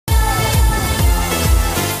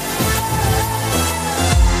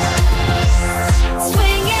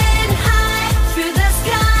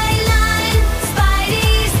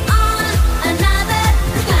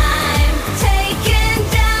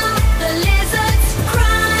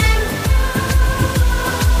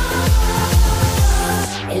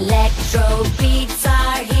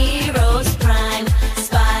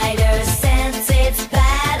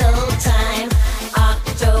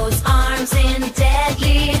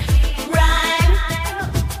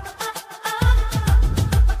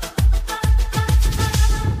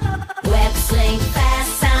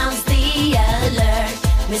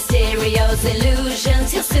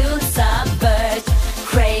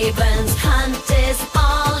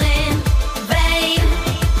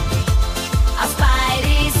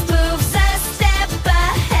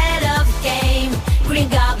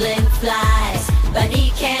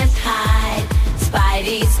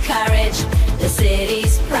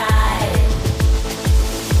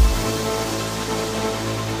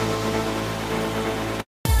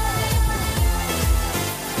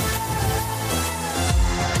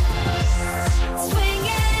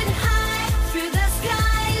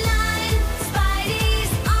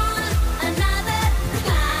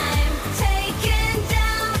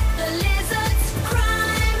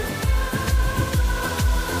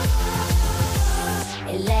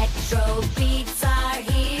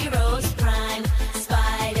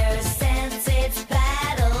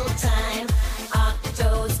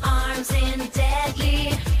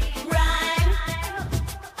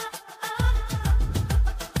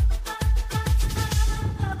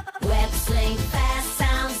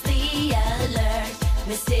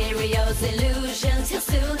illusions he'll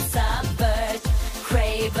soon subvert.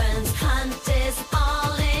 Craven's hunt is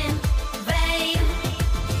all in vain.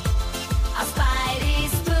 Our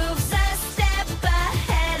Spidey's moves a step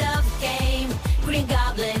ahead of game. Green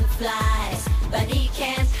Goblin flies, but he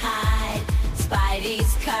can't hide.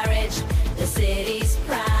 Spidey's courage, the city's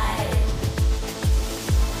pride.